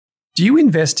Do you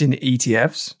invest in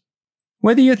ETFs?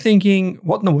 Whether you're thinking,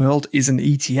 what in the world is an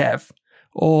ETF?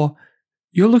 Or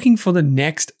you're looking for the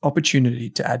next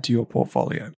opportunity to add to your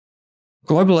portfolio,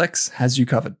 GlobalX has you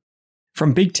covered.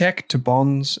 From big tech to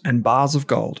bonds and bars of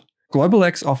gold,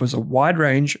 GlobalX offers a wide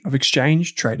range of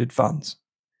exchange-traded funds.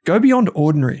 Go beyond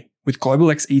ordinary with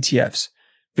GlobalX ETFs.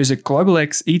 Visit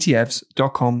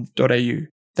globalxetfs.com.au.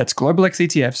 That's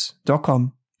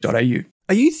globalxetfs.com.au.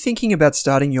 Are you thinking about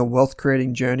starting your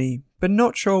wealth-creating journey, but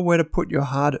not sure where to put your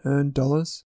hard-earned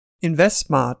dollars?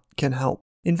 InvestSmart can help.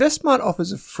 InvestSmart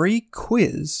offers a free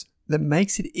quiz that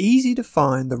makes it easy to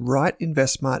find the right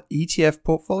InvestSmart ETF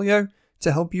portfolio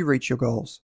to help you reach your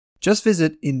goals. Just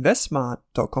visit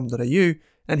investsmart.com.au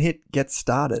and hit Get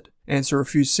Started. Answer a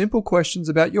few simple questions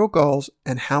about your goals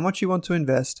and how much you want to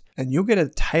invest, and you'll get a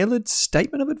tailored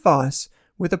statement of advice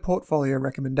with a portfolio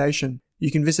recommendation. You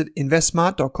can visit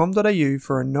investsmart.com.au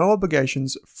for a no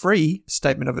obligations free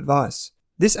statement of advice.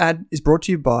 This ad is brought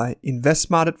to you by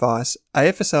InvestSmart Advice,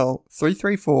 AFSL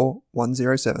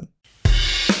 334107.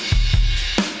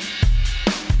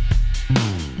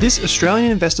 This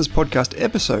Australian Investors Podcast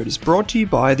episode is brought to you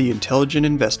by The Intelligent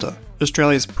Investor,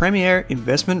 Australia's premier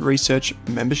investment research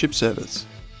membership service.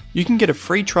 You can get a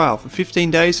free trial for 15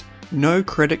 days, no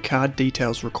credit card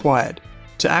details required.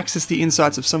 To access the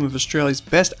insights of some of Australia's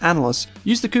best analysts,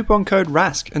 use the coupon code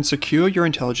RASK and secure your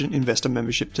Intelligent Investor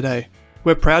membership today.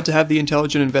 We're proud to have The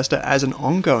Intelligent Investor as an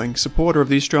ongoing supporter of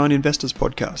the Australian Investors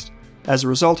Podcast. As a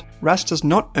result, RASK does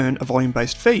not earn a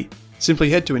volume-based fee. Simply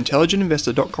head to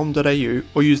intelligentinvestor.com.au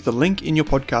or use the link in your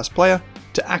podcast player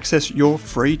to access your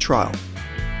free trial.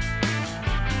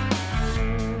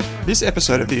 This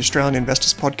episode of the Australian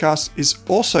Investors Podcast is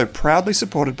also proudly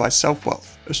supported by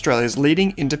Selfwealth, Australia's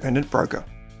leading independent broker.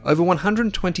 Over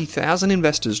 120,000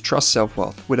 investors trust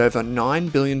Selfwealth with over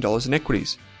 $9 billion in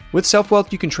equities. With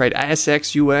Selfwealth, you can trade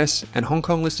ASX, US, and Hong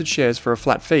Kong listed shares for a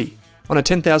flat fee. On a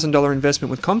 $10,000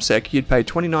 investment with CommSec, you'd pay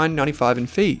 $29.95 in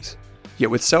fees. Yet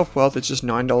with Selfwealth, it's just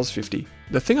 $9.50.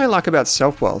 The thing I like about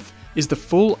Selfwealth is the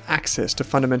full access to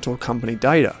fundamental company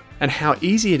data and how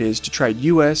easy it is to trade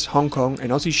US, Hong Kong,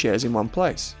 and Aussie shares in one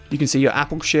place. You can see your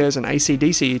Apple shares and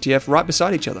ACDC ETF right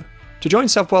beside each other. To join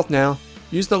Selfwealth now,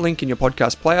 use the link in your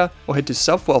podcast player or head to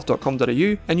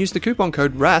selfwealth.com.au and use the coupon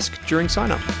code RASK during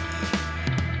sign-up.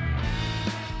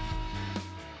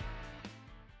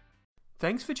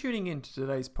 Thanks for tuning in to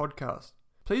today's podcast.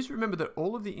 Please remember that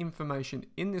all of the information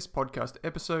in this podcast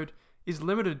episode is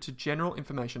limited to general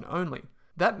information only.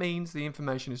 That means the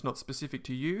information is not specific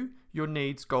to you, your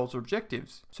needs, goals, or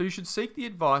objectives, so you should seek the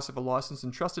advice of a licensed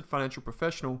and trusted financial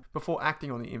professional before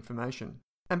acting on the information.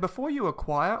 And before you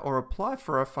acquire or apply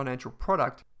for a financial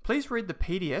product, please read the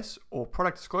PDS or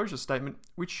product disclosure statement,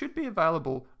 which should be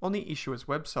available on the issuer's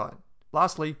website.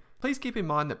 Lastly, please keep in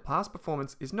mind that past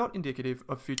performance is not indicative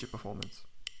of future performance.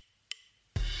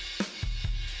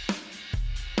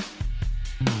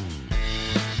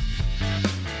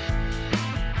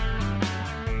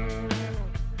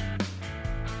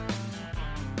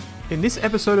 In this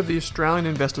episode of the Australian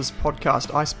Investors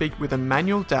Podcast, I speak with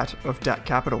Emmanuel Datt of Datt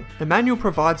Capital. Emmanuel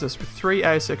provides us with 3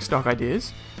 ASX stock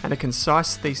ideas and a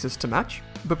concise thesis to match.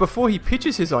 But before he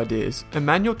pitches his ideas,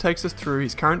 Emmanuel takes us through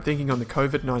his current thinking on the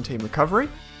COVID-19 recovery,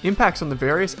 impacts on the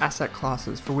various asset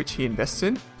classes for which he invests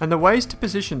in, and the ways to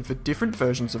position for different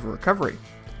versions of a recovery.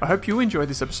 I hope you enjoy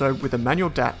this episode with Emmanuel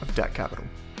Datt of Datt Capital.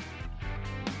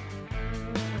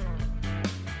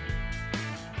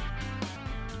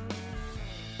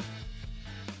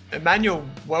 Emmanuel,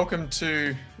 welcome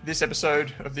to this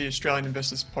episode of the Australian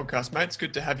Investors Podcast, mate. It's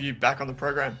good to have you back on the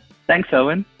program. Thanks,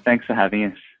 Owen. Thanks for having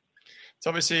us. It's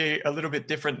obviously a little bit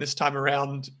different this time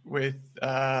around with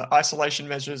isolation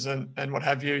measures and what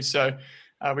have you. So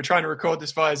we're trying to record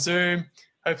this via Zoom.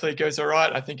 Hopefully it goes all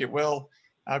right. I think it will,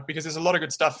 because there's a lot of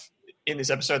good stuff in this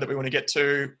episode that we want to get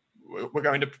to. We're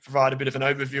going to provide a bit of an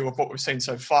overview of what we've seen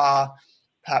so far,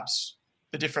 perhaps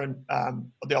the different,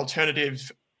 the alternative,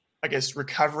 I guess,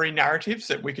 recovery narratives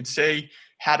that we could see,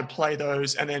 how to play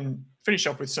those, and then finish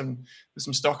off with some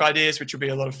stock ideas, which will be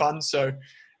a lot of fun. So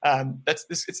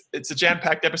it's a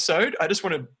jam-packed episode. I just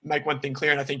want to make one thing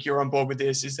clear, and I think you're on board with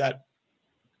this, is that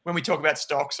when we talk about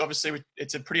stocks, obviously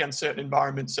it's a pretty uncertain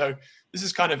environment. So this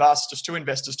is kind of us, just two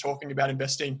investors talking about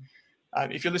investing.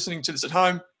 If you're listening to this at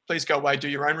home, please go away, do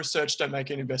your own research. Don't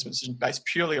make an investment decision based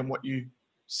purely on what you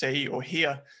see or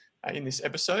hear in this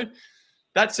episode.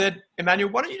 That said, Emmanuel,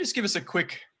 why don't you just give us a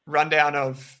quick rundown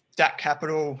of Datt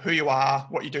Capital, who you are,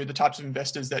 what you do, the types of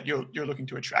investors that you're looking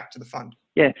to attract to the fund?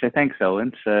 Yeah, so thanks,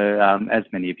 Owen. So as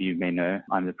many of you may know,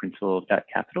 I'm the principal of Datt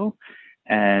Capital,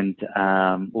 and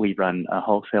we run a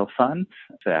wholesale fund.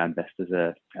 So our investors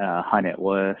are high net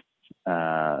worth,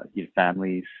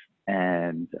 families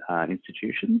and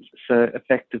institutions. So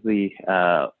effectively,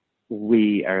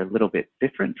 we are a little bit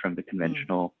different from the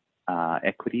conventional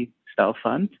equity style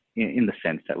fund in the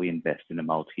sense that we invest in a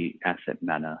multi-asset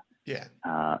manner. Yeah.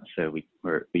 So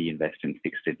we invest in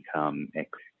fixed income,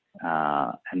 equity,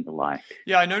 and the like.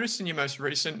 Yeah, I noticed in your most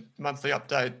recent monthly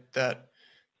update that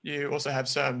you also have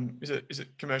some, is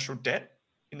it commercial debt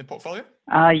in the portfolio?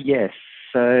 Yes.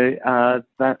 So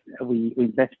that we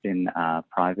invest in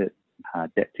private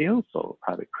debt deals or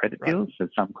private credit deals, as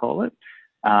some call it.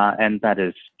 And that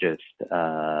is just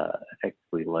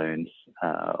effectively loans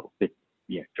with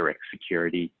direct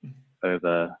security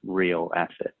over real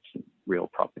assets, real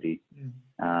property.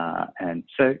 And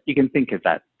so you can think of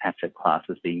that asset class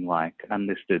as being like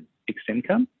unlisted fixed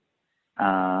income,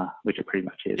 which it pretty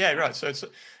much is. Yeah, right. So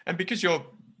and because you're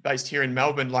based here in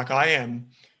Melbourne, like I am,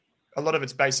 a lot of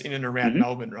it's based in and around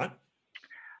Melbourne, right?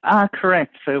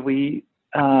 Correct. So we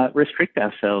restrict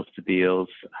ourselves to deals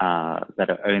that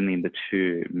are only in the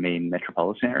two main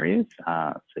metropolitan areas,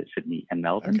 so Sydney and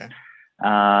Melbourne. Okay.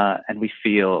 And we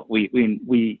feel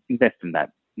we invest in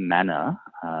that manner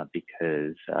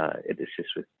because it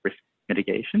assists with risk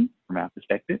mitigation from our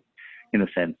perspective, in the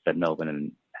sense that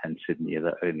Melbourne and Sydney are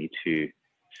the only two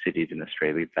cities in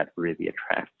Australia that really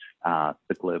attract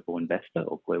the global investor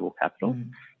or global capital.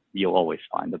 You'll always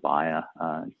find a buyer,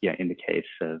 in the case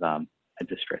of a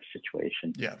distressed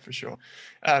situation. Yeah, for sure.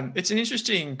 It's an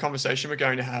interesting conversation we're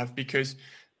going to have, because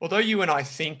although you and I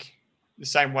think the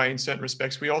same way in certain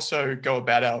respects, we also go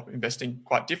about our investing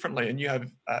quite differently, and you have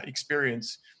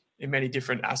experience in many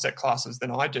different asset classes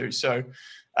than I do. So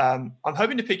I'm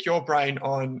hoping to pick your brain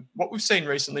on what we've seen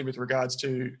recently with regards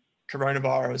to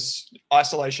coronavirus,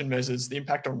 isolation measures, the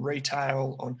impact on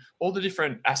retail, on all the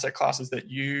different asset classes that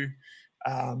you,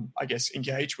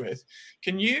 engage with.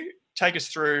 Can you take us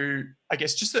through,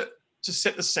 just to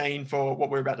set the scene for what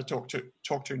we're about to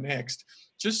talk to next,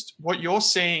 just what you're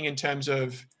seeing in terms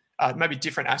of maybe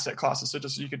different asset classes, so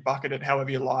just so you could bucket it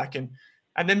however you like, and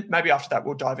then maybe after that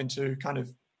we'll dive into kind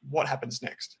of what happens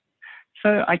next.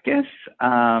 So I guess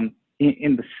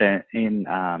in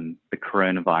the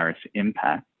coronavirus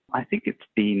impact, I think it's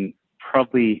been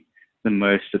probably the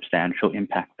most substantial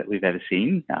impact that we've ever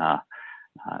seen,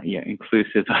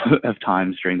 inclusive of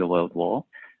times during the World War.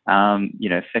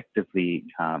 Effectively,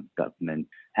 government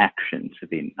actions have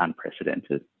been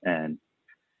unprecedented and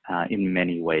in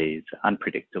many ways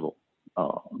unpredictable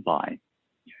by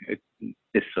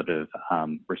this sort of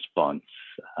response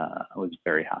was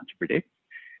very hard to predict.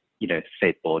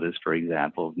 State borders, for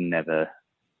example, have never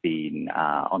been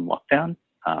on lockdown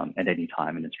at any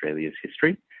time in Australia's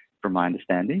history, from my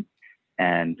understanding.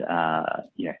 And,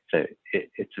 so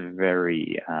it's a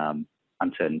very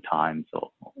uncertain times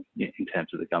in terms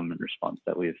of the government response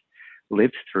that we've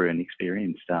lived through and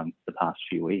experienced the past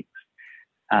few weeks.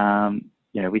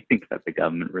 We think that the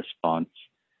government response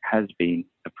has been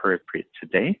appropriate to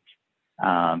date,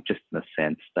 just in the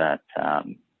sense that,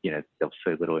 there was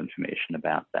so little information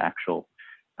about the actual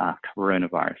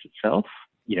coronavirus itself,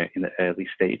 in the early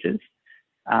stages.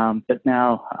 But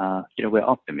now, we're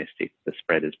optimistic the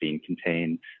spread is being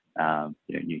contained.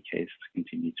 New cases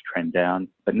continue to trend down.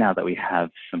 But now that we have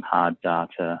some hard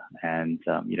data and,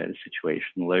 the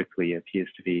situation locally appears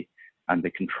to be under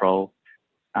control,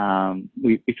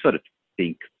 we sort of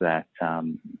think that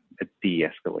a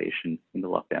de-escalation in the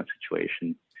lockdown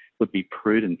situation would be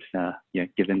prudent,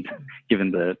 given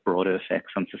the broader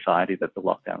effects on society that the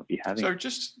lockdown would be having. So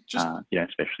just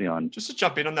especially on... Just to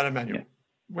jump in on that, Emmanuel,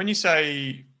 when you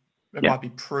say it might be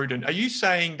prudent, are you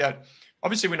saying that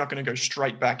obviously we're not going to go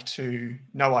straight back to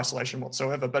no isolation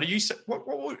whatsoever, but are you what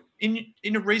would,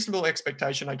 in a reasonable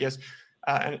expectation, I guess,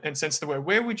 and sense the word,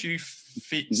 where would you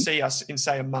see us in,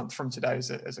 say, a month from today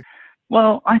as a...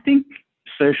 Well, I think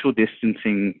social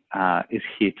distancing is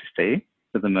here to stay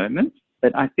for the moment,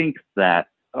 but I think that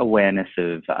awareness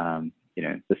of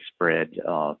the spread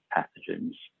of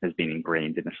pathogens has been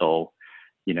ingrained in us all,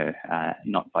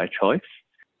 not by choice.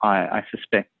 I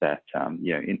suspect that,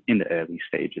 in the early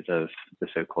stages of the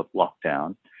so-called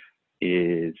lockdown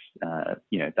is,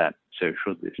 that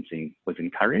social distancing was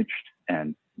encouraged,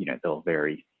 and, there were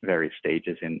various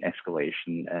stages in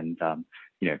escalation and,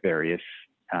 various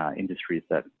industries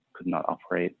that could not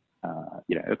operate,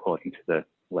 according to the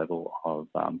level of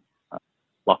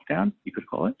lockdown, you could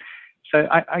call it. So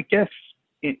I guess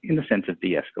in the sense of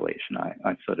de-escalation,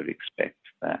 I sort of expect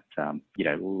that,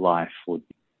 life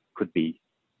could be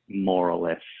more or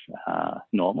less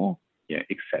normal,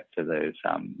 except for those,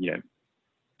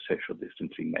 social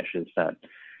distancing measures that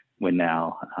we're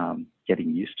now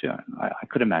getting used to. I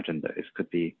could imagine those could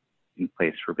be in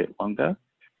place for a bit longer.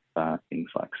 Things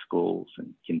like schools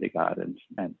and kindergartens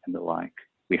and the like,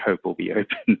 we hope will be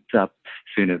opened up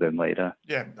sooner than later.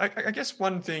 Yeah, I guess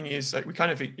one thing is that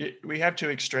we have two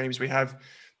extremes. We have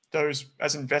those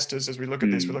as investors, as we look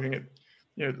at this, we're looking at,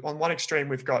 on one extreme,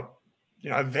 we've got,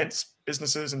 events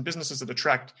businesses and businesses that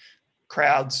attract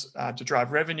crowds to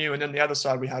drive revenue. And then the other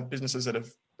side, we have businesses that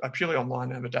are purely online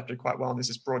and have adapted quite well. And there's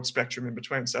this broad spectrum in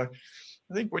between. So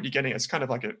I think what you're getting, it's kind of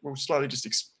like we'll slowly just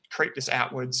creep this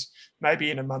outwards. Maybe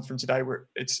in a month from today, where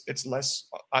it's less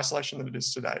isolation than it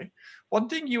is today. One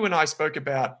thing you and I spoke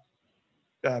about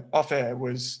off air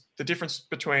was the difference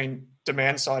between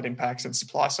demand side impacts and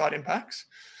supply side impacts.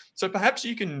 So perhaps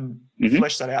you can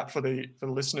flesh that out for the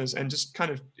listeners and just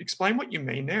kind of explain what you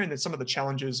mean there, and then some of the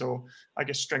challenges or I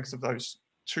guess strengths of those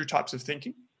two types of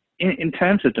thinking. In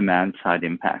terms of demand side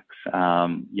impacts,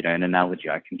 an analogy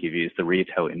I can give you is the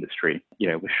retail industry.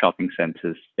 With shopping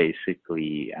centres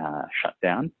basically shut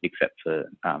down, except for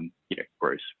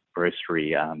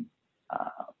grocery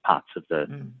parts of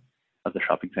the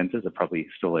shopping centres are probably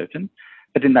still open.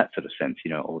 But in that sort of sense,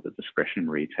 all the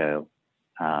discretionary retail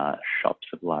shops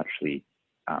have largely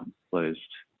closed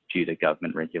due to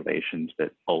government regulations,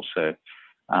 but also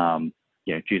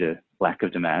due to lack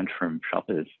of demand from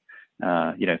shoppers.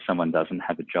 If someone doesn't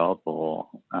have a job or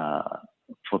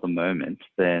for the moment,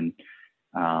 then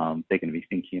they're going to be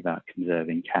thinking about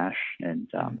conserving cash and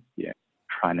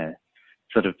trying to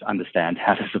sort of understand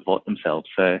how to support themselves.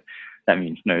 So that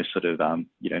means no sort of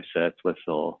surplus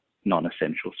or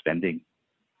non-essential spending.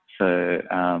 So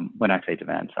when I say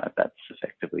demand side, that's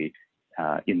effectively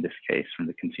in this case from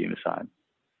the consumer side.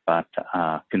 But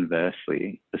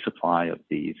conversely, the supply of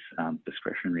these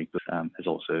discretionary goods has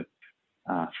also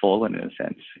fallen in a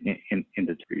sense, in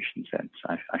the distribution sense,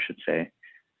 I should say,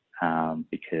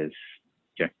 because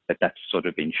that's sort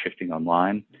of been shifting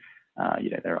online.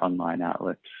 There are online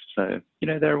outlets, so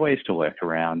there are ways to work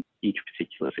around each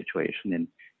particular situation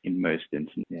in most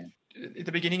instances. Yeah. At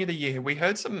the beginning of the year, we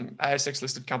heard some ASX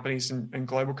listed companies and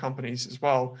global companies as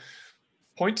well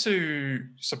point to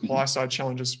supply side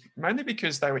challenges, mainly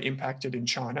because they were impacted in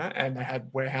China and they had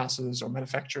warehouses or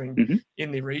manufacturing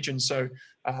in the region. So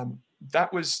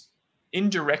that was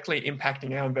indirectly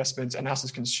impacting our investments and us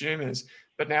as consumers.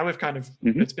 But now we've kind of,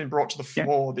 it's been brought to the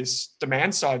fore, this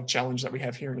demand side challenge that we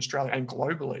have here in Australia and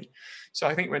globally. So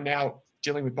I think we're now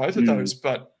dealing with both of those.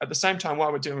 But at the same time,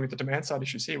 while we're dealing with the demand side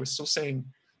issues here, we're still seeing,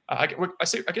 I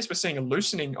guess we're seeing a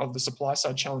loosening of the supply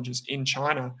side challenges in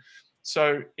China.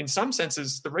 So in some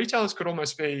senses, the retailers could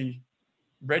almost be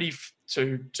ready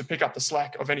to pick up the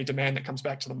slack of any demand that comes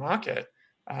back to the market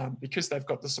because they've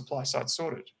got the supply side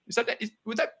sorted. Do you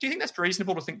think that's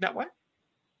reasonable to think that way?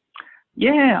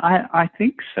 Yeah, I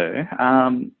think so.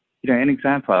 An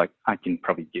example I can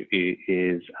probably give you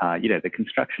is, the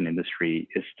construction industry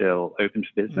is still open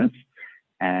for business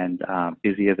and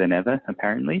busier than ever,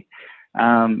 apparently.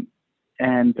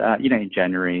 In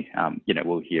January,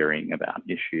 we're hearing about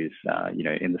issues,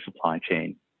 in the supply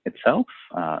chain itself,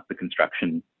 the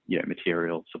construction,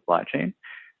 material supply chain.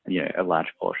 A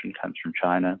large portion comes from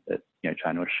China, but,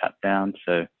 China was shut down.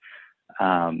 So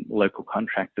local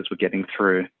contractors were getting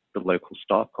through the local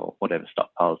stock or whatever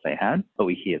stockpiles they had. But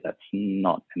we hear that's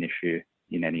not an issue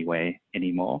in any way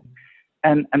anymore.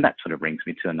 And that sort of brings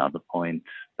me to another point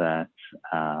that,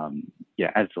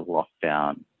 as the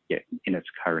lockdown in its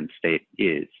current state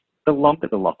is, the longer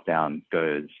the lockdown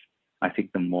goes, I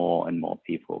think the more and more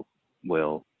people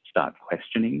will start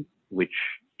questioning which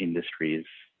industry is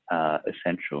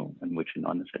essential and which are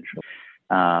non-essential.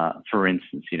 For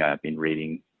instance, I've been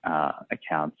reading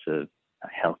accounts of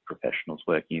health professionals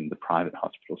working in the private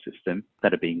hospital system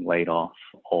that are being laid off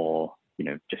or,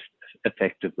 just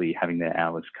effectively having their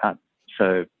hours cut.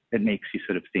 So it makes you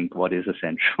sort of think what is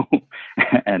essential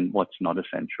and what's not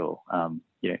essential.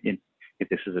 If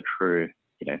this is a true,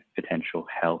 potential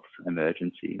health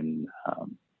emergency, and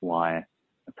why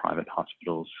the private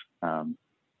hospitals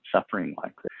suffering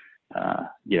like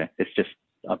this. It's just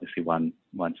obviously one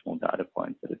small data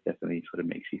point, but it definitely sort of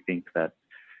makes you think that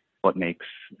what makes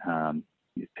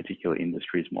particular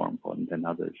industries more important than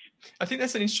others. I think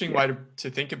that's an interesting way to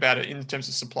think about it in terms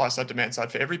of supply side, demand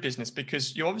side for every business,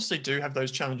 because you obviously do have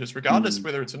those challenges regardless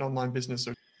whether it's an online business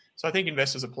or. So I think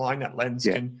investors applying that lens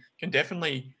can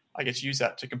definitely, I guess, use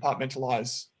that to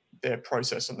compartmentalize their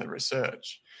process and their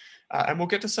research. And we'll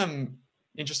get to some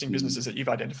interesting businesses that you've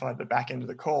identified at the back end of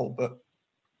the call. But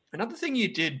another thing you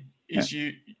did is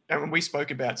and when we spoke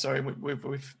about,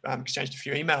 we've exchanged a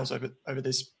few emails over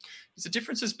this, is the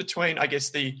differences between, I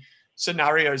guess, the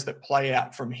scenarios that play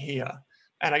out from here.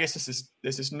 and I guess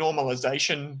there's this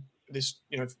normalization, this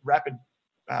rapid,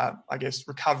 I guess,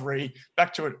 recovery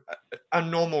back to a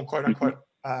normal quote unquote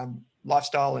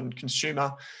lifestyle and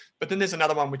consumer. But then there's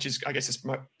another one which is, I guess, this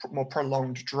more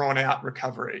prolonged, drawn out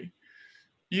recovery.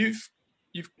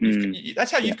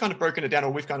 That's how you've kind of broken it down,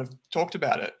 or we've kind of talked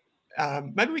about it.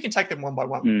 Maybe we can take them one by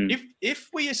one. If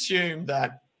we assume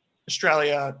that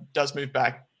Australia does move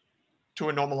back to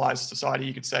a normalized society,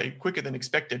 you could say quicker than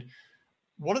expected,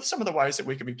 what are some of the ways that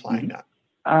we could be playing that?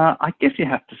 I guess you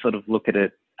have to sort of look at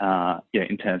it,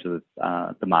 in terms of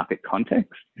the market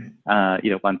context.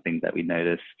 One thing that we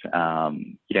noticed,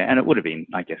 and it would have been,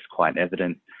 I guess, quite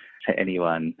evident to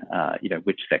anyone,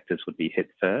 which sectors would be hit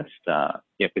first,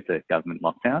 with the government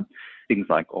lockdown. Things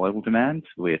like oil demand,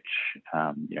 which,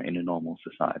 in a normal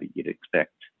society, you'd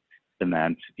expect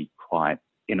demand to be quite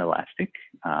inelastic.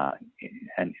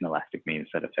 And inelastic means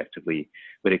that effectively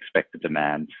we'd expect the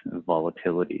demand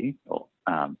volatility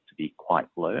to be quite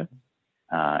low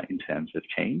in terms of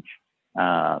change.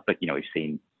 But, we've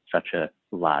seen such a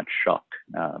large shock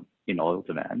in oil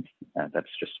demand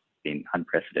that's just been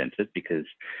unprecedented, because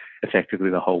effectively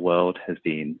the whole world has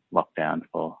been locked down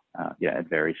for at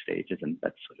various stages, and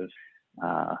that's sort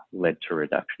of led to a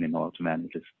reduction in oil demand,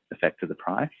 which has affected the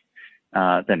price.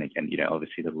 Then again,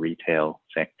 obviously the retail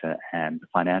sector and the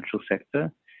financial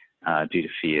sector, due to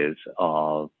fears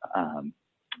of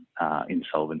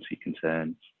insolvency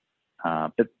concerns.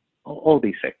 But all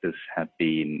these sectors have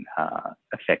been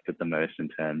affected the most in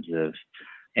terms of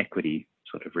equity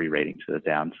sort of re-rating to the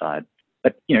downside.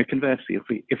 But, conversely,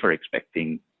 if we're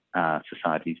expecting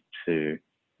societies to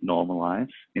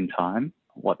normalize in time,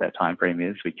 what that time frame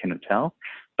is, we cannot tell.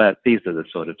 But these are the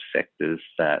sort of sectors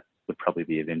that would probably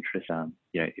be of interest.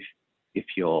 If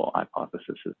your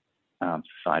hypothesis is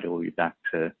society will be back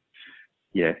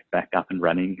up and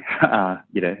running,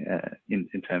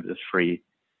 in terms of free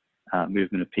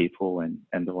movement of people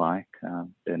and the like,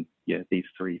 then these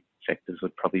three sectors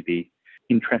would probably be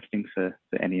interesting for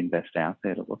any investor out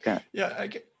there to look at. Yeah.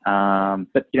 Okay.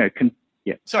 But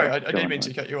Sorry, I didn't mean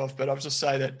to cut you off, but I was just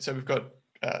saying that. So we've got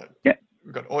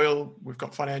we've got oil, we've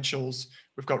got financials,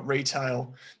 we've got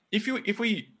retail. If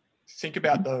we think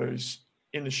about those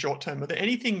in the short term, are there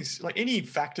any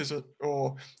factors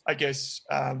or I guess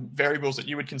variables that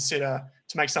you would consider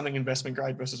to make something investment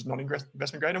grade versus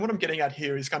non-investment grade? And what I'm getting at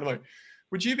here is kind of like,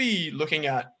 would you be looking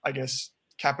at, I guess,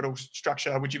 capital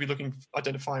structure? Would you be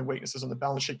identifying weaknesses on the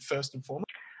balance sheet first and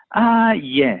foremost?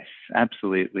 Yes,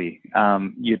 absolutely.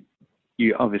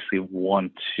 You obviously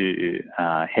want to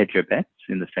hedge your bets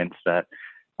in the sense that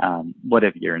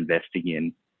whatever you're investing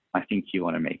in, I think you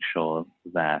want to make sure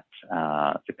that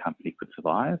the company could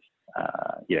survive.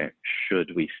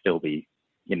 Should we still be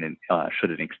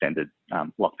should an extended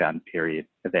lockdown period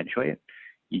eventuate?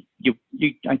 You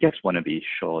I guess want to be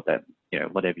sure that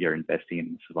whatever you're investing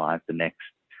in will survive the next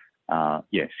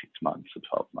 6 months or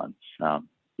 12 months.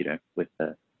 With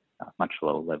a much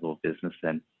lower level of business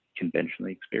than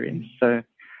conventionally experienced. So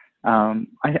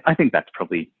I think that's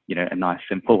probably a nice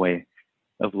simple way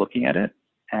of looking at it.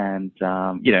 And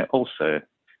also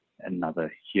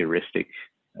another heuristic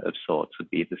of sorts would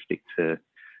be to stick to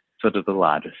sort of the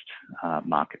largest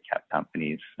market cap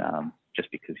companies, just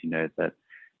because that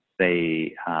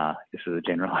they, this is a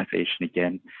generalization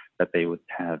again, that they would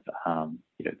have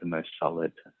the most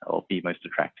solid or be most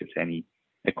attractive to any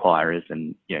acquirers,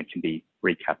 and can be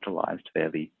recapitalized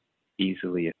fairly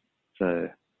easily. So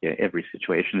every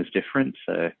situation is different.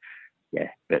 So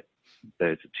but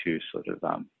those are two sort of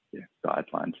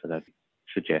guidelines that I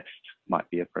suggest might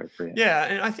be appropriate. Yeah,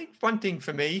 and I think one thing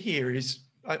for me here is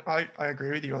I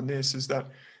agree with you on this, is that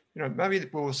maybe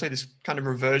we'll see this kind of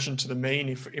reversion to the mean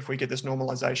if we get this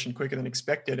normalization quicker than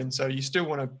expected. And so you still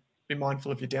want to be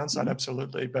mindful of your downside,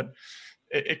 absolutely. But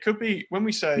it could be, when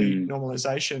we say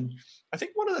normalization, I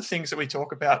think one of the things that we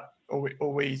talk about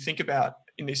or we think about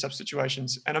in these types of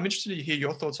situations, and I'm interested to hear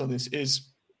your thoughts on this, is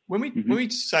when we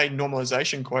say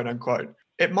normalization, quote unquote,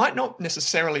 it might not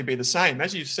necessarily be the same.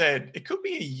 As you said, it could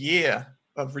be a year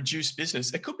of reduced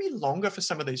business. It could be longer for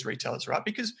some of these retailers, right?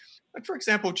 Because, like, for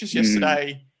example, just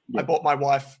yesterday, I bought my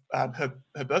wife her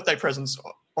birthday presents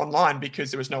online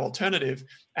because there was no alternative.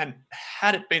 And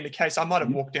had it been the case, I might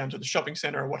have walked down to the shopping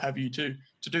center or what have you to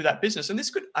do that business. And this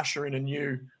could usher in a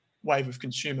new wave of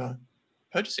consumer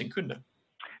purchasing, couldn't it?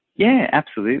 Yeah,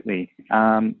 absolutely.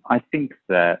 I think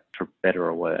that for better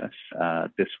or worse,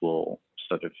 this will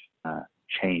sort of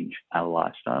change our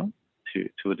lifestyle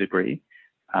to a degree.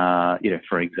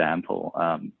 For example,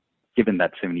 given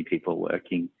that so many people are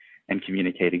working and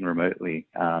communicating remotely,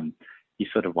 you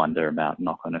sort of wonder about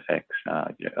knock-on effects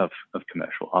of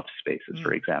commercial office spaces,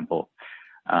 for example.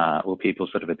 Will people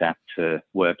sort of adapt to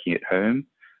working at home,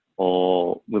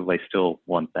 or will they still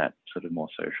want that sort of more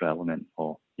social element,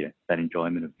 or that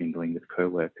enjoyment of mingling with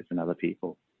co-workers and other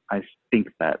people? I think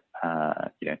that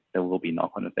there will be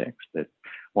knock-on effects, but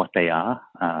what they are,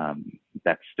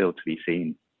 that's still to be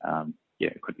seen.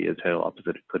 It could be a total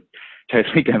opposite. It could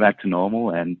totally go back to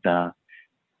normal, and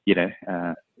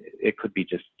it could be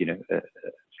just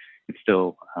it's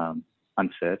still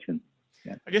uncertain.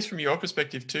 Yeah. I guess from your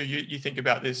perspective too, you think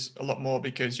about this a lot more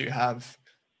because you have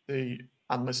the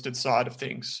unlisted side of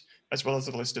things as well as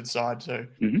the listed side. So,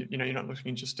 you're not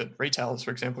looking just at retailers,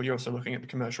 for example, you're also looking at the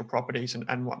commercial properties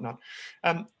and whatnot.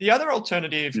 The other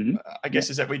alternative, I guess,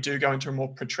 is that we do go into a more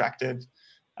protracted,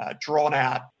 drawn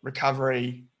out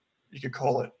recovery, you could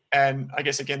call it. And I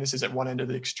guess, again, this is at one end of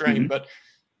the extreme, but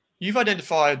you've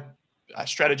identified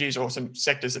strategies or some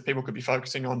sectors that people could be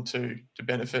focusing on to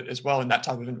benefit as well in that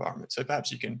type of environment. So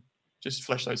perhaps you can just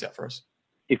flesh those out for us.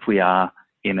 If we are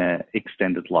in an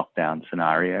extended lockdown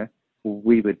scenario,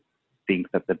 we would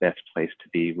think that the best place to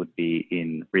be would be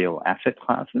in real asset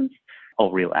classes,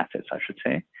 or real assets, I should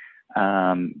say.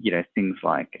 Things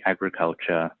like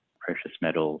agriculture, precious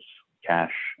metals,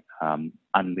 cash,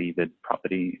 unlevered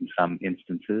property in some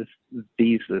instances.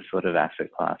 These are the sort of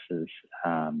asset classes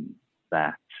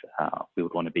that we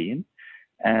would want to be in.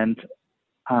 And,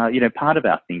 part of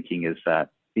our thinking is that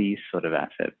these sort of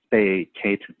assets, they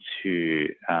cater to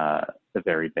the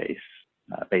very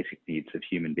basic needs of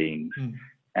human beings.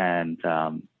 And,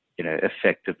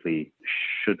 effectively,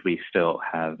 should we still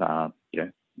have,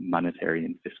 monetary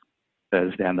and fiscal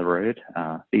concerns down the road,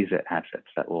 these are assets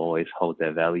that will always hold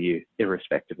their value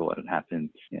irrespective of what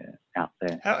happens out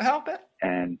there.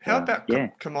 How about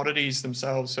commodities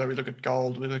themselves? So we look at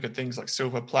gold, we look at things like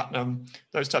silver, platinum,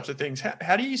 those types of things.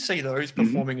 How do you see those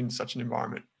performing in such an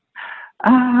environment?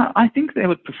 I think they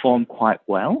would perform quite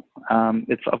well.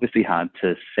 It's obviously hard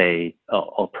to say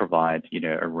or provide,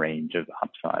 a range of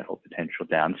upside or potential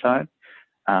downside,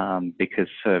 because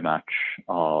so much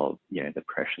of, the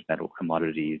precious metal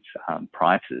commodities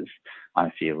prices,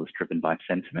 I feel, is driven by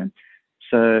sentiment.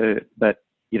 So, but,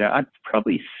 I'd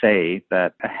probably say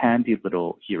that a handy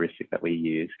little heuristic that we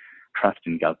use, trust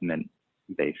in government,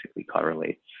 basically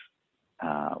correlates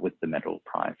with the metal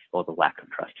price or the lack of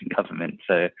trust in government.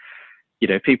 So,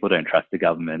 people don't trust the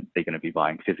government, they're going to be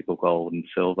buying physical gold and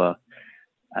silver.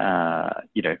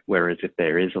 Whereas if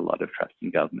there is a lot of trust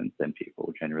in government, then people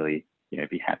will generally,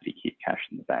 be happy to keep cash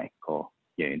in the bank or,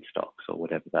 in stocks or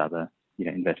whatever the other,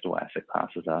 investable asset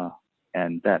classes are.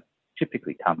 And that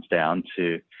typically comes down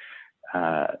to,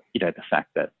 the fact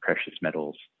that precious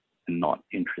metals are not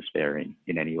interest bearing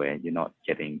in any way. You're not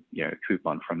getting, a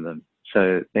coupon from them.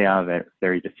 So they are very,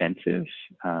 very defensive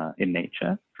in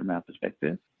nature from our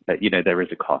perspective. But, there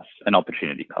is a cost, an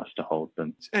opportunity cost to hold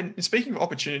them. And speaking of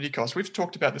opportunity cost, we've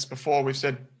talked about this before. We've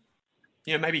said,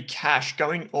 maybe cash,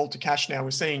 going all to cash now.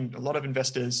 We're seeing a lot of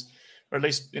investors, or at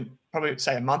least probably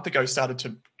say a month ago, started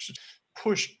to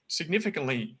push significant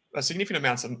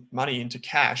amounts of money into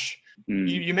cash.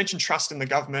 You mentioned trust in the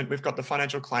government. We've got the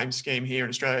financial claims scheme here in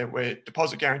Australia where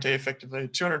deposit guarantee effectively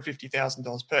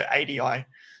 $250,000 per ADI.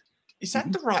 Is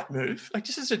that the right move? Like,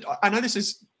 I know this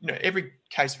is, every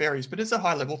case varies, but it's a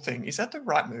high level thing. Is that the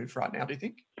right move right now, do you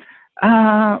think?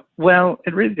 Well,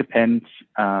 it really depends.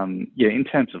 In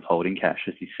terms of holding cash,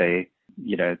 as you say,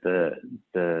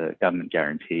 the government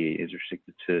guarantee is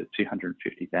restricted to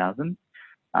 $250,000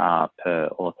 per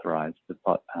authorised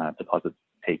deposit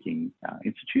taking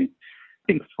institute. I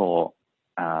think for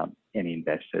any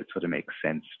investor, it sort of makes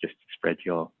sense just to spread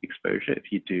your exposure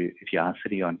if you are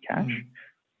sitting on cash.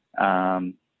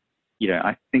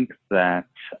 I think that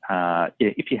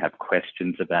if you have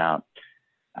questions about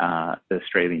the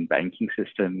Australian banking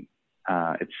system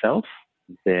itself,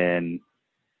 then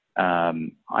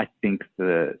I think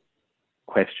the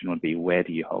question would be, where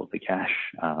do you hold the cash,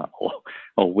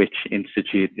 or which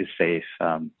institute is safe?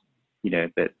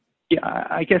 But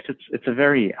I guess it's a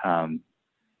very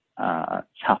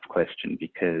tough question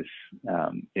because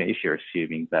if you're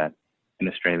assuming that an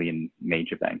Australian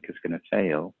major bank is going to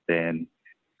fail, then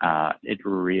it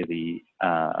really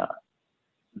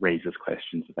raises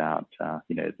questions about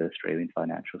the Australian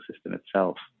financial system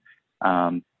itself.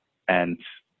 And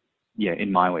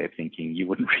in my way of thinking, you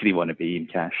wouldn't really want to be in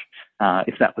cash.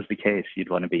 If that was the case,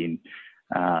 you'd want to be in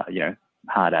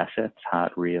hard assets,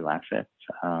 hard real assets,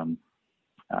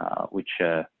 which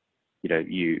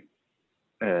you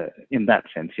in that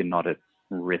sense, you're not at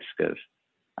risk of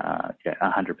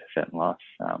 100% loss.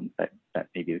 That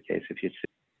may be the case if you sit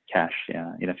cash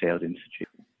in a failed institute.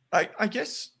 I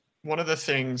guess one of the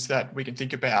things that we can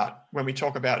think about when we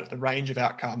talk about the range of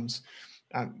outcomes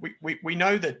we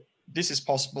know that this is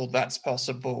possible, that's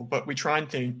possible, but we try and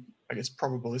think, I guess,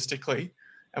 probabilistically.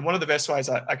 And one of the best ways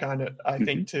I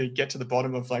think to get to the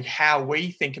bottom of like how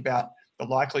we think about the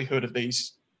likelihood of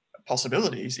these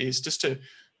possibilities is just to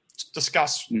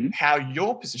discuss how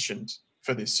you're positioned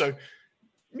for this. So,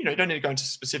 you don't need to go into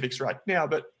specifics right now,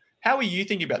 but how are you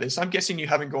thinking about this? I'm guessing you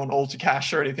haven't gone all to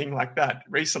cash or anything like that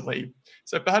recently.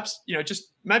 So perhaps,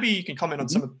 just maybe you can comment on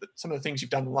some of the things you've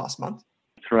done in the last month.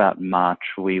 Throughout March,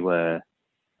 we were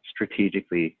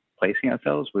strategically placing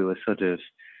ourselves. We were sort of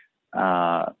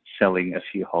selling a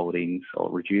few holdings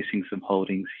or reducing some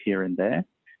holdings here and there.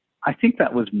 I think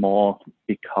that was more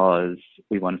because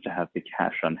we wanted to have the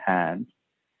cash on hand,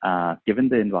 given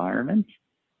the environment.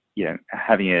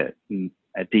 Having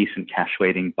a decent cash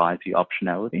weighting buys you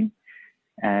optionality,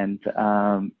 and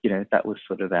that was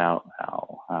sort of our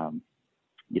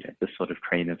the sort of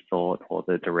train of thought or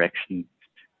the direction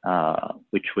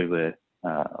which we were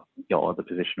or the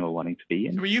position we were wanting to be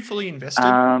in. Were you fully invested?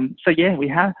 So yeah, we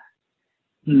have.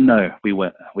 No, we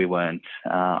weren't.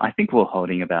 I think we're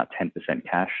holding about 10%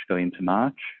 cash going into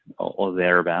March or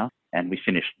thereabout, and we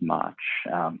finished March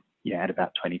at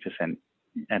about 20%,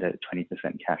 at a 20%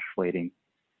 cash weighting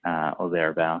or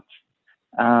thereabouts.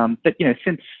 But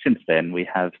since then we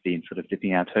have been sort of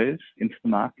dipping our toes into the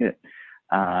market,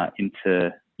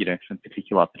 into some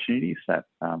particular opportunities that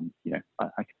I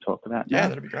could talk about now. Yeah,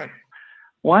 that'd be great.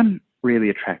 One really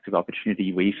attractive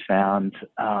opportunity we found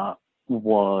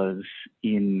was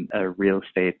in a real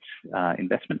estate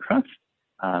investment trust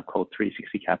called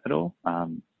 360 Capital,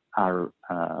 our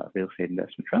real estate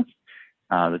investment trust.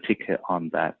 The ticker on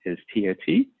that is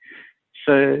TOT.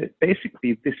 So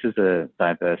basically, this is a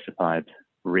diversified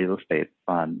real estate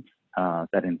fund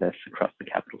that invests across the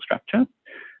capital structure.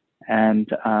 And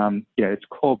its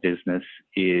core business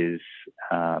is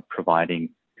providing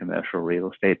commercial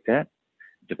real estate debt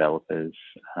developers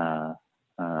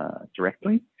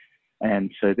directly.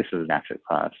 And so this is an asset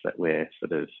class that we're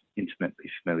sort of intimately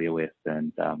familiar with,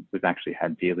 and we've actually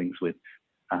had dealings with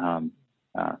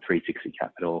 360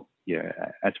 Capital,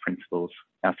 as principals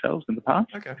ourselves in the past.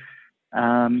 Okay.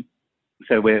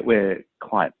 So we're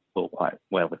quite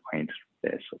well acquainted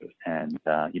with their sort of, and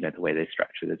the way they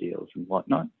structure the deals and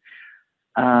whatnot.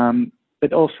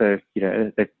 But also,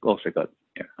 they've also got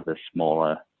other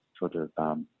smaller sort of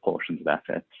portions of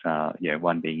assets.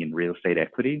 One being in real estate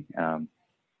equity.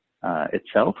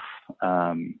 Itself,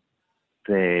 a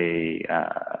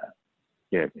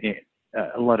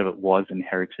lot of it was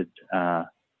inherited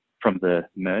from the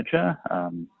merger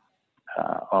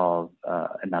of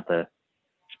another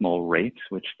small REIT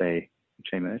which they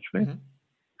merged with,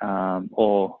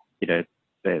 or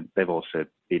they've also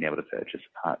been able to purchase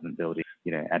apartment buildings,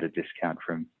 at a discount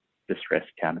from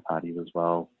distressed counterparties as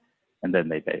well, and then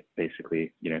they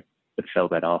basically sell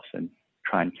that off and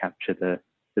try and capture the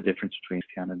difference between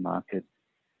discount and market.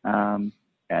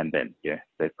 And then,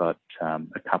 they've got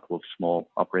a couple of small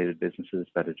operated businesses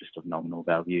that are just of nominal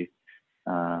value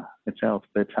itself.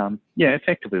 But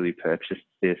effectively we purchased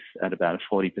this at about a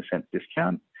 40%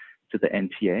 discount to the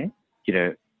NTA.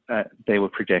 They were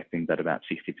projecting that about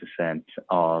 60%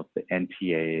 of the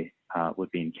NTA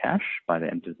would be in cash by the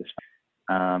end of this.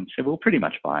 So we're pretty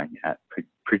much buying at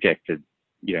projected,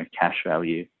 cash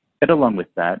value. But along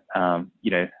with that,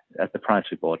 at the price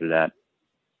we bought it at,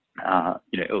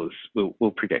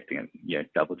 we're predicting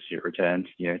double-digit returns,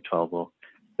 12 or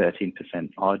 13%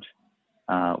 odd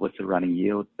was the running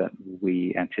yield that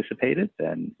we anticipated,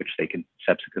 and which they can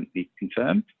subsequently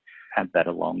confirm. Add that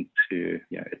along to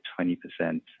a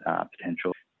 20%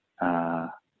 potential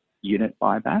unit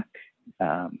buyback.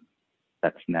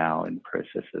 That's now in the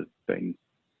process of going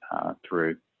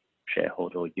through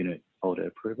shareholder or unit holder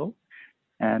approval.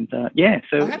 And so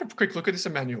I had a quick look at this,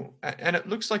 Emmanuel, and it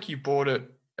looks like you bought it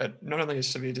at not only a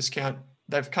severe discount.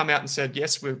 They've come out and said,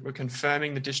 yes, we're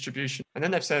confirming the distribution, and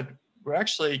then they've said we're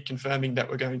actually confirming that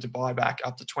we're going to buy back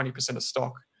up to 20% of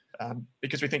stock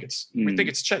because we think it's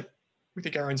cheap. We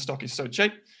think our own stock is so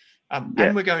cheap,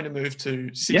 and we're going to move to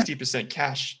 60%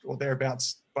 cash or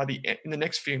thereabouts in the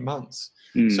next few months.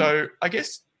 So I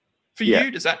guess for you,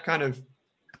 does that kind of,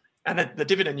 and the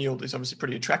dividend yield is obviously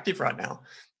pretty attractive right now.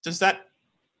 Does that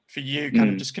for you kind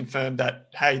of just confirm that,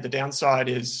 hey, the downside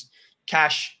is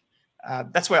cash?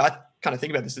 That's where I kind of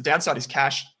think about this. The downside is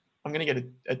cash. I'm going to get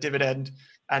a dividend,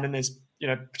 and then there's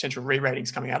potential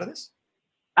re-ratings coming out of this.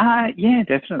 Yeah,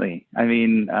 definitely. I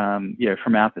mean,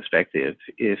 from our perspective,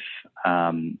 if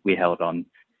we held on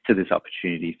to this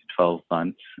opportunity for 12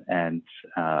 months and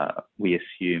we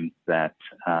assumed that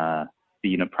the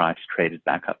unit price traded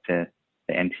back up to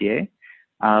the NTA,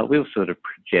 we were sort of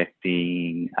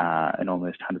projecting an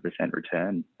almost 100%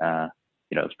 return.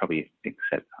 It's probably, I think,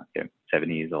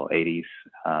 70s or 80s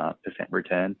percent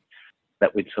return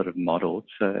that we'd sort of modeled.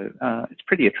 So it's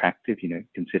pretty attractive,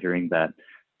 considering that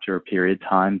through a period of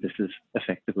time, this is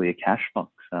effectively a cash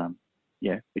box,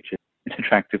 which is an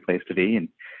attractive place to be in.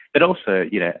 But also,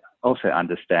 also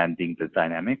understanding the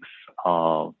dynamics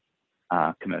of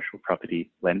commercial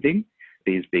property lending,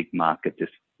 these big market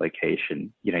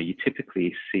dislocation, you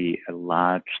typically see a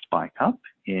large spike up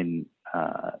in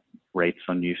rates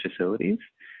on new facilities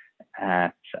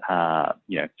at,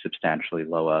 substantially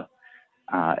lower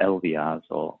LVRs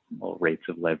or rates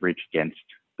of leverage against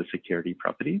the security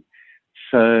property.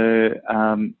 So,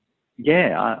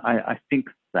 I think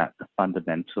that the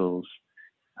fundamentals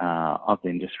of the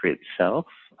industry itself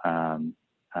are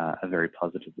very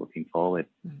positive looking forward.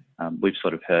 We've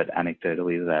sort of heard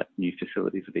anecdotally that new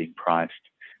facilities are being priced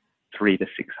 300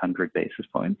 to 600 basis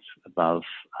points above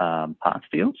past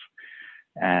deals.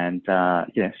 And,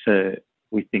 so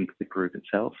we think the group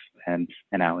itself and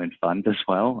our own fund as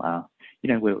well,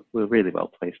 we're really well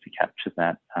placed to capture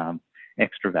that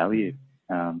extra value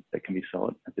that can be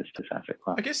sold at this asset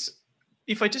class. I guess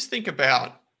if I just think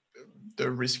about the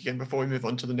risk again before we move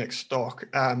on to the next stock,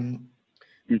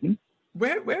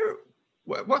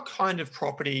 what kind of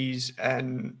properties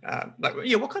and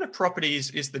what kind of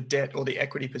properties is the debt or the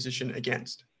equity position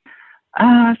against?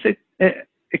 So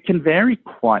it can vary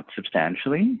quite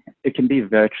substantially. It can be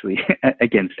virtually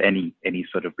against any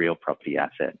sort of real property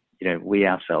asset. We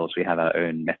ourselves, we have our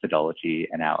own methodology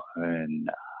and our own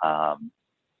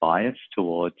bias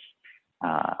towards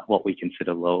what we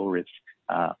consider low risk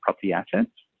property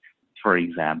assets. For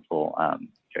example,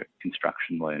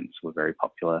 construction loans were very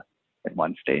popular at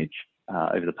one stage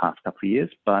over the past couple of years,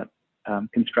 but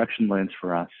construction loans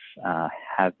for us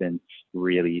haven't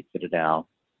really fitted our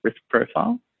risk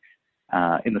profile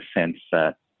in the sense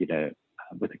that,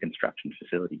 with a construction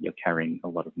facility, you're carrying a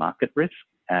lot of market risk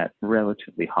at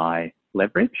relatively high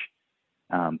leverage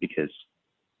because,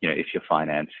 if you're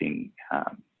financing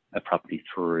a property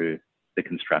through the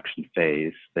construction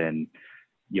phase, then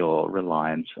you're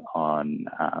reliant on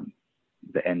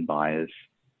the end buyers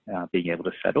being able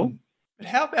to settle. But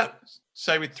how about,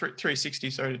 say, with 360,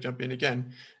 sorry to jump in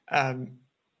again,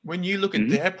 when you look at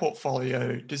their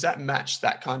portfolio, does that match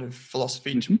that kind of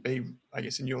philosophy to be, I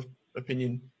guess, in your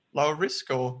opinion, lower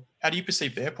risk, or how do you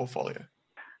perceive their portfolio?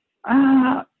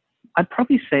 I'd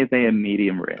probably say they are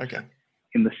medium risk. Okay.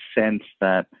 In the sense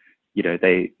that,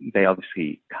 they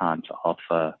obviously can't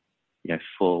offer,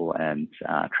 full and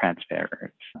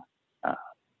transparent,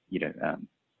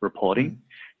 reporting,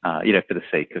 for the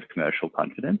sake of commercial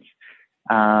confidence.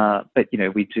 But,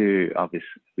 we do obviously,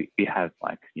 we have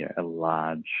a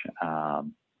large,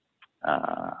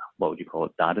 what would you call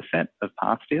it, data set of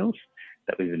past deals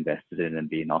that we've invested in and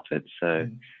been offered. So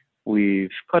we've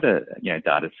got a,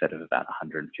 data set of about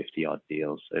 150 odd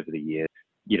deals over the years,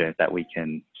 that we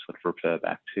can sort of refer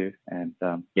back to. And,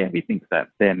 we think that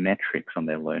their metrics on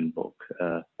their loan book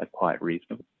are quite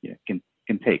reasonable. Can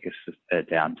take a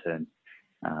downturn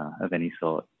of any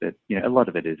sort, but a lot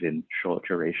of it is in short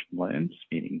duration loans,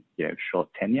 meaning short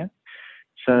tenure.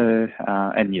 So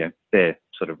and they're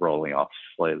sort of rolling off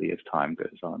slowly as time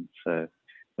goes on. So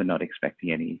we're not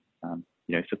expecting any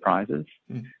surprises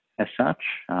as such.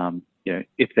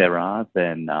 If there are,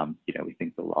 then we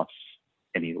think the loss,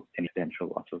 any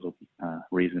potential losses will be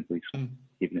reasonably small,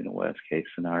 even in a worst case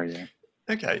scenario.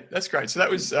 Okay, that's great. So that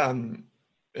was an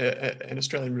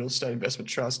Australian Real Estate Investment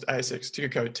Trust, ASX ticker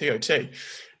code TOT.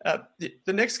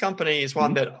 The next company is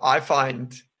one that I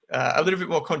find a little bit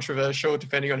more controversial,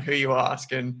 depending on who you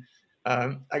ask and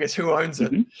I guess who owns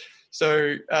it.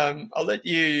 So I'll let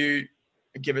you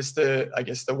give us the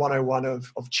 101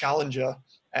 of Challenger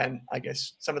and I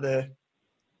guess some of the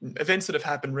events that have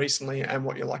happened recently and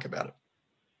what you like about it.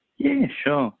 Yeah,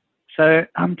 sure. So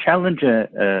Challenger,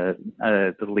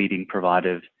 the leading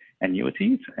provider of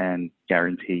annuities and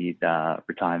guaranteed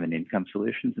retirement income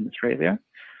solutions in Australia.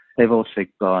 They've also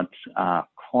got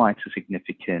quite a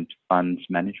significant funds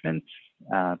management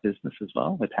business as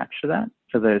well attached to that.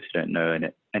 For those who don't know,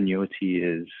 an annuity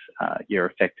is you're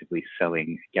effectively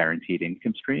selling a guaranteed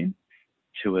income stream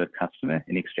to a customer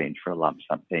in exchange for a lump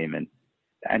sum payment.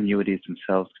 The annuities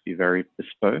themselves can be very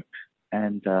bespoke,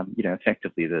 and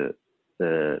effectively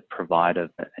the provider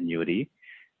of the annuity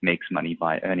makes money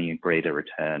by earning a greater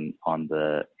return on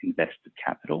the invested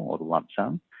capital or the lump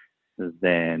sum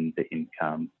than the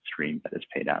income stream that is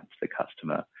paid out to the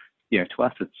customer. To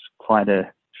us, it's quite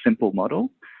a simple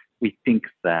model. We think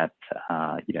that,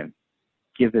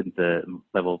 given the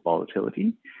level of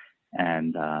volatility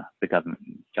and the government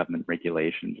government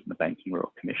regulations and the Banking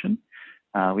Royal Commission.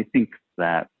 We think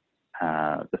that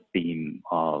the theme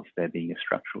of there being a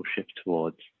structural shift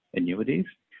towards annuities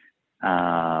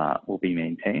will be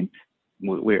maintained.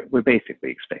 We're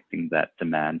basically expecting that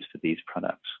demand for these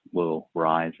products will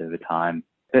rise over time.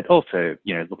 But also,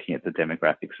 looking at the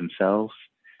demographics themselves,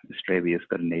 Australia's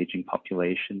got an aging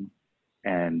population,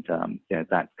 and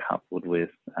that coupled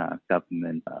with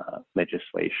government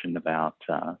legislation about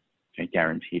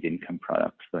guaranteed income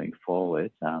products going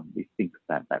forward, we think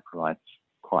that provides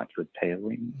quite good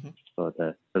tailwind for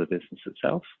the business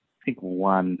itself. I think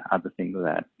one other thing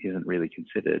that isn't really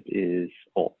considered is,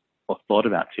 or thought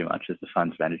about too much, is the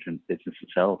funds management business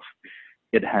itself.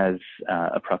 It has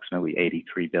approximately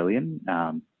 83 billion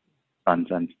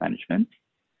funds under management.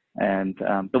 And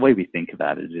the way we think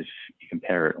about it is, if you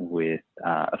compare it with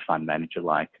a fund manager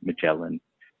like Magellan,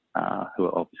 who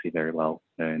are obviously very well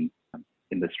known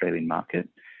in the Australian market.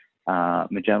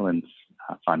 Magellan's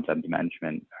funds under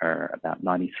management are about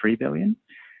 93 billion,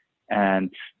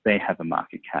 and they have a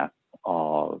market cap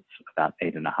of about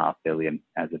 8.5 billion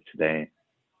as of today.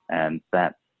 And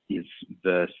that is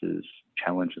versus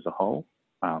Challenge as a whole.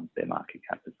 Their market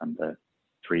cap is under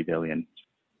 3 billion.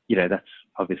 That's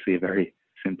obviously a very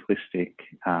simplistic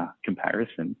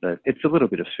comparison, but it's a little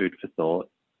bit of food for thought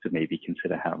to maybe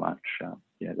consider how much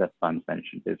that funds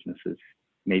management business is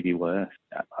maybe worth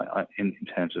in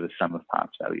terms of a sum of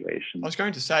parts valuation. I was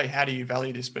going to say, how do you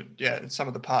value this? But yeah, some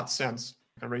of the parts sounds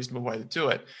like a reasonable way to do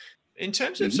it. In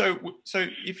terms of, so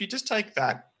if you just take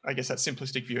that, I guess that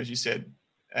simplistic view, as you said,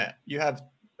 you have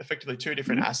effectively two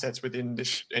different assets within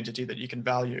this entity that you can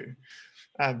value.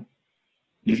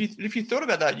 If you thought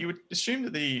about that, you would assume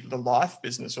that the life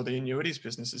business or the annuities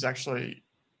business is actually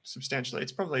substantially,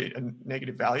 it's probably a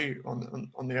negative value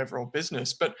on the overall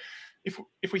business. But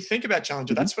if we think about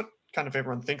Challenger, that's what kind of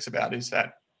everyone thinks about, is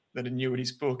that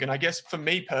annuities book. And I guess for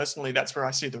me personally, that's where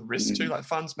I see the risk too. Like,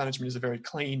 funds management is a very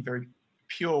clean, very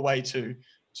pure way to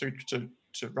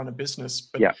run a business.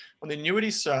 But on the annuity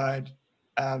side,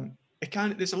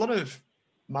 there's a lot of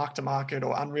mark to market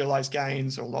or unrealized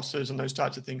gains or losses and those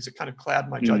types of things that kind of cloud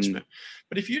my judgment.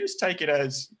 But if you just take it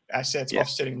as assets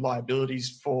offsetting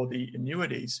liabilities for the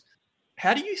annuities,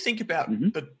 how do you think about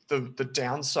the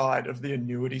downside of the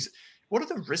annuities? What are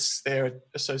the risks there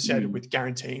associated with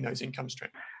guaranteeing those income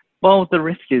streams? Well, the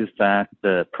risk is that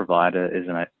the provider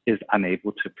is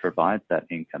unable to provide that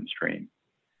income stream.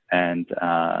 And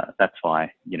that's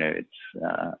why, it's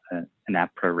an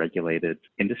APRA-regulated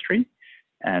industry.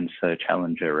 And so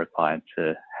Challenger are required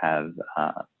to have,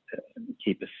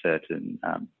 keep a certain,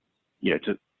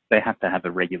 they have to have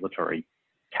a regulatory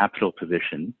capital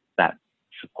position that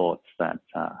supports that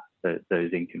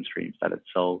those income streams that it's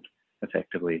sold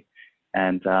effectively.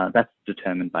 And that's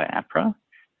determined by APRA.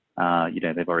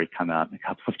 They've already come out a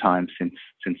couple of times since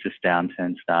this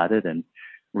downturn started and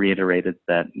reiterated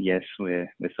that, yes, we're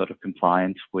sort of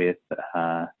compliant with,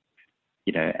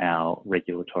 our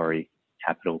regulatory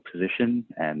capital position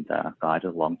and guide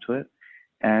along to it.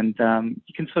 And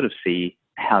you can sort of see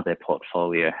how their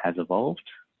portfolio has evolved,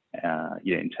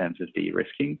 in terms of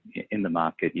de-risking in the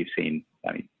market. You've seen,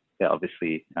 they're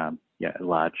obviously a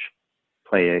large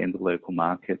player in the local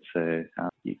market, so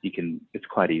it's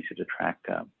quite easy to track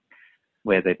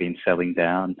where they've been selling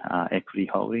down equity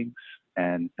holdings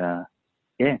and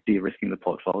de-risking the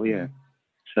portfolio.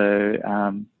 So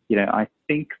I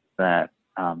think that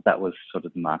that was sort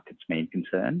of the market's main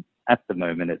concern. At the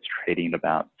moment, it's trading at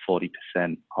about 40%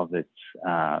 of its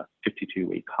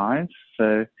 52-week highs.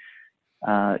 So,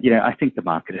 I think the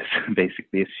market has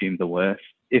basically assumed the worst.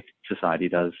 If society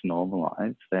does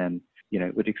normalize, then,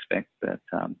 we'd expect that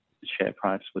the share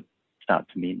price would start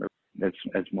to meme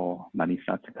as more money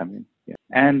starts to come in. Yeah.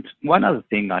 And one other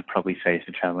thing I'd probably say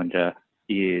for Challenger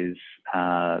is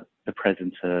the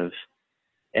presence of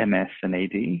MS and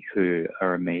AD, who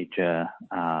are a major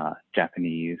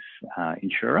Japanese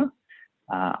insurer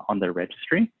on their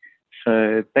registry.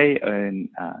 So they own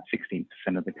 16%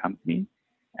 of the company,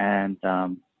 and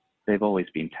they've always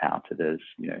been touted as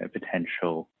a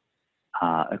potential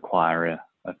acquirer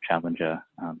of Challenger,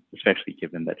 especially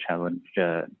given that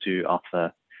Challenger do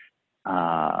offer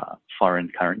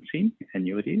foreign currency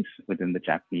annuities within the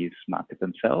Japanese market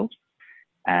themselves.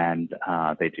 And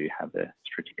they do have a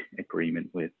strategic agreement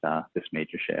with this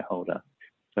major shareholder.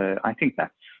 So I think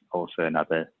that's also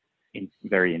another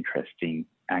very interesting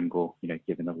angle,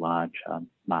 given the large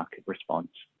market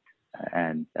response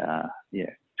and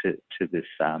to this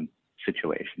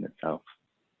situation itself.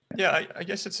 Yeah, I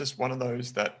guess it's just one of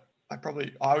those that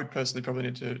I would personally probably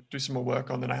need to do some more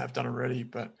work on than I have done already.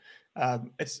 But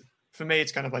for me,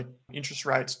 it's kind of like interest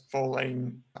rates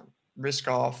falling, risk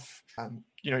off.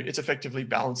 It's effectively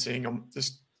balancing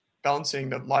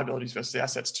the liabilities versus the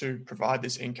assets to provide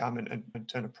this income and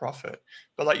turn a profit.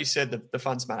 But like you said, the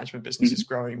funds management business is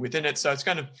growing within it. So it's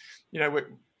kind of,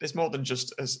 there's more than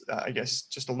just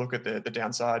just a look at the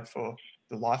downside for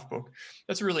the life book.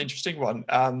 That's a really interesting one.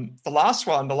 The last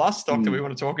stock that we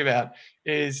want to talk about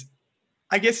is,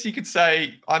 I guess you could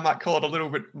say, I might call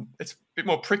it it's a bit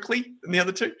more prickly than the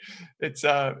other two. It's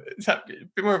had a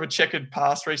bit more of a checkered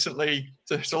past recently.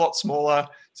 It's a lot smaller.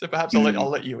 So perhaps I'll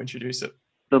let you introduce it.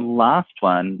 The last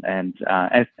one, and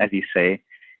as you say,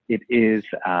 it is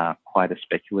quite a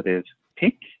speculative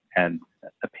pick, and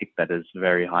a pick that is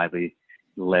very highly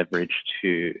leveraged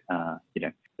to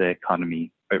the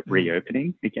economy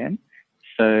reopening again.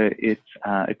 So it's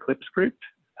Eclipse Group.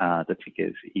 The ticker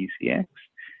is ECX,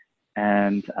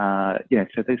 and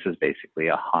so this is basically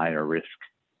a higher risk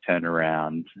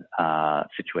turnaround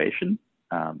situation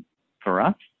for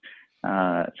us.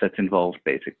 So it's involved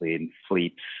basically in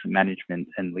fleet management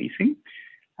and leasing.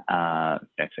 So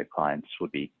clients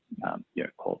would be,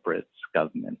 corporates,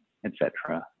 government,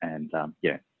 etc., and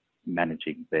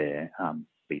managing their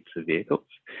fleets of vehicles.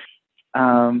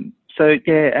 So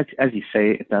as you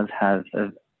say, it does have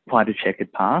quite a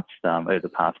checkered past. Over the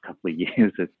past couple of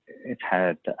years, it's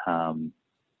had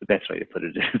the best way to put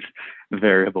it is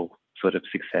variable sort of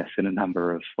success in a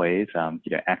number of ways.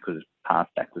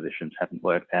 Past acquisitions haven't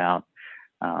worked out.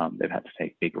 They've had to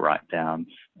take big write-downs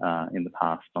in the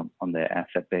past on their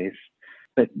asset base.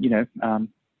 But,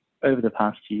 over the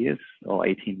past years or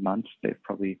 18 months, they've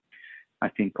probably, I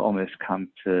think, almost come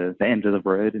to the end of the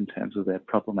road in terms of their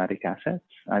problematic assets,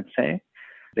 I'd say.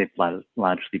 They've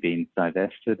largely been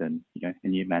divested, and, a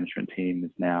new management team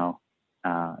is now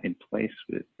in place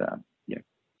with,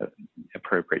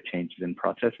 appropriate changes in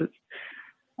processes.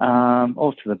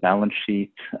 Also, the balance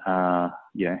sheet,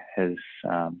 has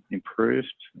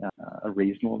improved a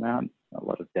reasonable amount. A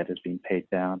lot of debt has been paid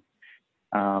down.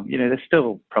 There's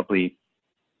still probably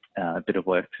a bit of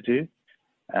work to do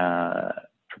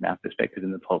from our perspective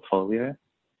in the portfolio,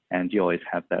 and you always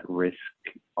have that risk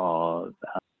of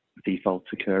defaults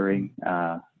occurring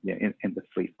in the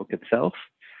fleet book itself.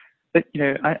 But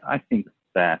I think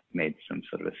that made some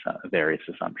sort of various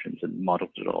assumptions and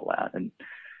modeled it all out, and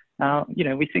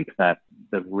we think that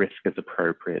the risk is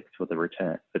appropriate for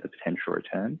the potential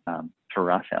return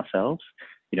for us ourselves.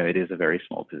 It is a very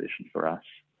small position for us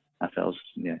ourselves.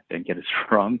 Don't get us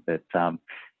wrong, but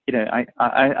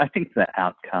I think the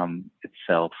outcome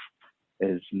itself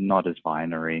is not as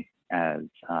binary as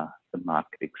the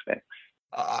market expects.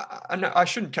 I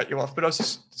shouldn't cut you off, but I was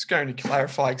just going to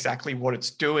clarify exactly what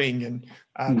it's doing,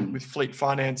 and with fleet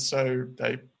finance, so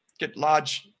they get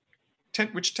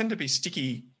which tend to be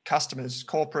sticky customers,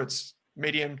 corporates,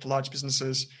 medium to large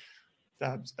businesses.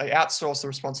 They outsource the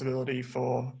responsibility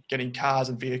for getting cars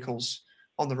and vehicles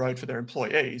on the road for their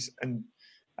employees, and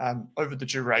over the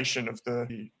duration of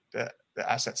the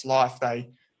asset's life, they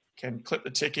can clip the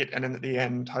ticket, and then at the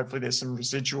end, hopefully there's some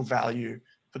residual value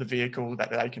for the vehicle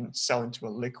that they can sell into a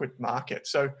liquid market.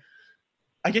 So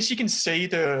I guess you can see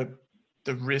the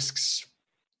risks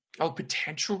or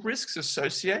potential risks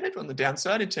associated on the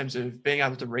downside in terms of being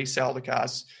able to resell the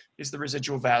cars. Is the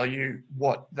residual value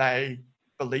what they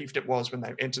believed it was when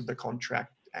they entered the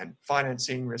contract, and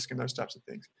financing risk and those types of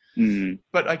things.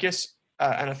 But I guess,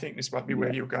 and I think this might be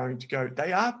where you're going to go,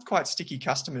 they are quite sticky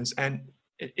customers, and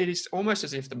it is almost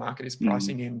as if the market is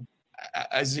pricing in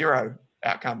a zero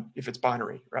outcome if it's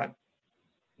binary, right?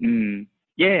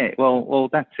 Yeah, well,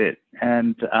 that's it.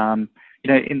 And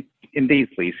in these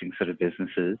leasing sort of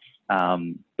businesses,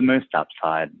 the most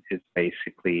upside is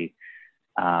basically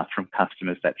from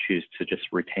customers that choose to just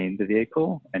retain the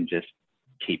vehicle and just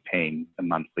keep paying a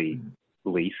monthly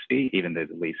lease fee, even though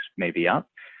the lease may be up,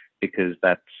 because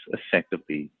that's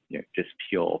effectively just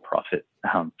pure profit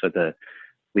for the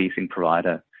leasing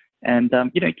provider. And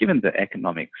given the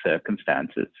economic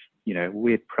circumstances,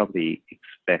 we'd probably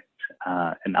expect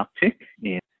an uptick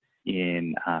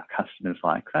in customers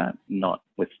like that,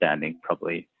 notwithstanding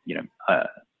probably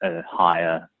a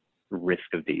higher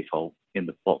risk of default in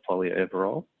the portfolio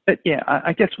overall. But yeah,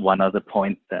 I guess one other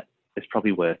point that is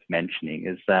probably worth mentioning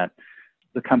is that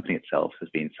the company itself has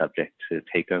been subject to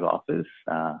takeover offers,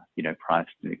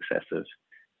 priced in excess of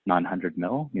 900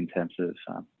 mil in terms of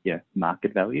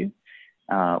market value,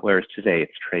 whereas today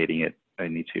it's trading at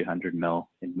only 200 mil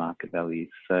in market value.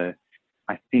 So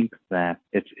I think that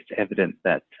it's evident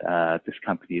that this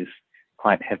company is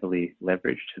quite heavily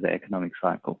leveraged to the economic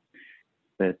cycle.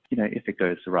 But if it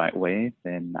goes the right way,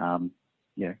 then I'm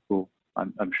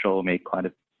sure we'll make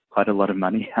quite a lot of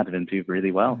money out of it and do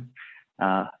really well.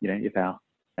 If our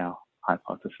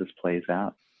hypothesis plays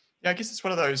out. Yeah, I guess it's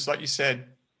one of those, like you said,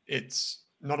 it's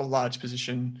not a large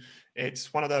position.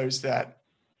 It's one of those that,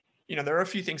 there are a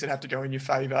few things that have to go in your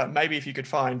favor. Maybe if you could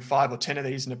find 5 or 10 of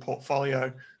these in a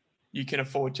portfolio, you can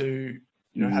afford to,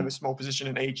 have a small position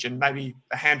in each, and maybe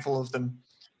a handful of them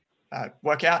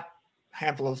work out, a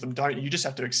handful of them don't. You just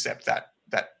have to accept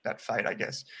that fate, I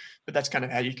guess. But that's kind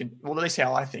of how you can, well, at least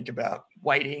how I think about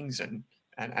weightings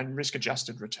and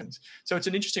risk-adjusted returns. So it's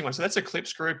an interesting one. So that's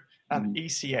Eclipse Group,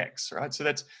 ECX, right? So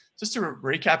that's just to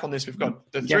recap on this. We've got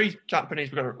the 3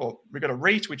 companies. We've got a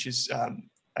REIT, which is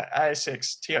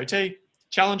ASX TOT,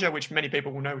 Challenger, which many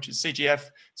people will know, which is CGF,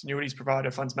 it's annuities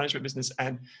provider, funds management business,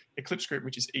 and Eclipse Group,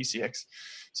 which is ECX.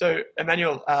 So,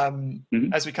 Emmanuel,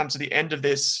 as we come to the end of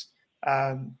this,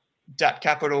 DAT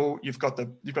Capital, you've got the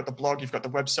blog, you've got the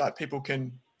website. People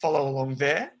can follow along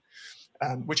there,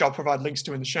 which I'll provide links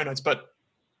to in the show notes. But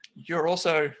you're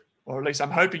also, or at least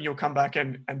I'm hoping you'll come back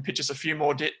and pitch us a few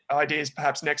more ideas,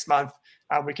 perhaps next month.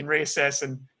 We can reassess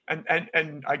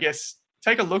and I guess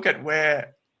take a look at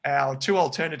where our two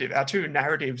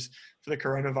narratives for the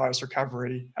coronavirus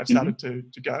recovery have started to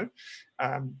go.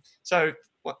 So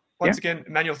once again,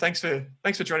 Emmanuel, thanks for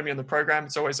joining me on the program.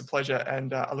 It's always a pleasure,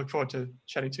 and I look forward to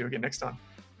chatting to you again next time.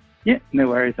 Yeah, no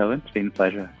worries, Owen. It's been a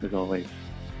pleasure as always.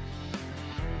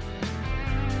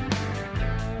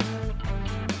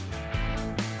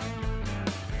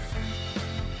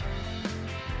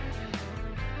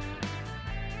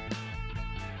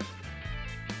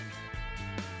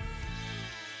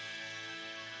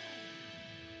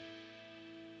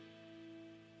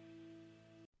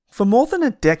 For more than a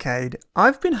decade,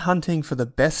 I've been hunting for the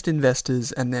best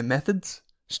investors and their methods,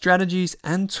 strategies,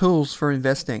 and tools for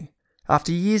investing.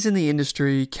 After years in the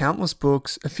industry, countless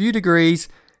books, a few degrees,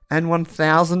 and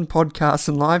 1,000 podcasts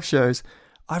and live shows,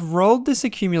 I've rolled this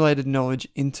accumulated knowledge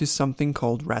into something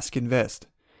called Rask Invest.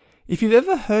 If you've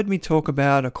ever heard me talk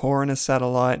about a core and a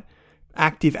satellite,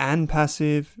 active and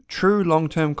passive, true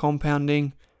long-term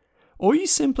compounding, or you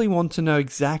simply want to know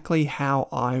exactly how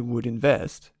I would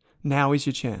invest, now is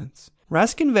your chance.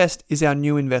 Rask Invest is our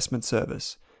new investment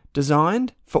service,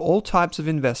 designed for all types of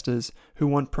investors who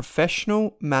want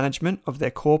professional management of their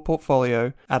core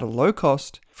portfolio at a low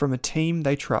cost from a team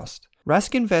they trust.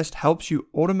 Rask Invest helps you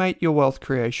automate your wealth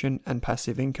creation and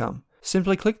passive income.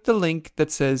 Simply click the link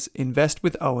that says Invest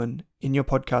with Owen in your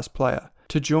podcast player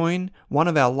to join one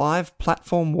of our live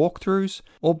platform walkthroughs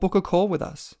or book a call with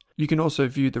us. You can also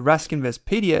view the Rask Invest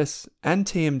PDS and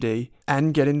TMD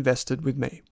and get invested with me.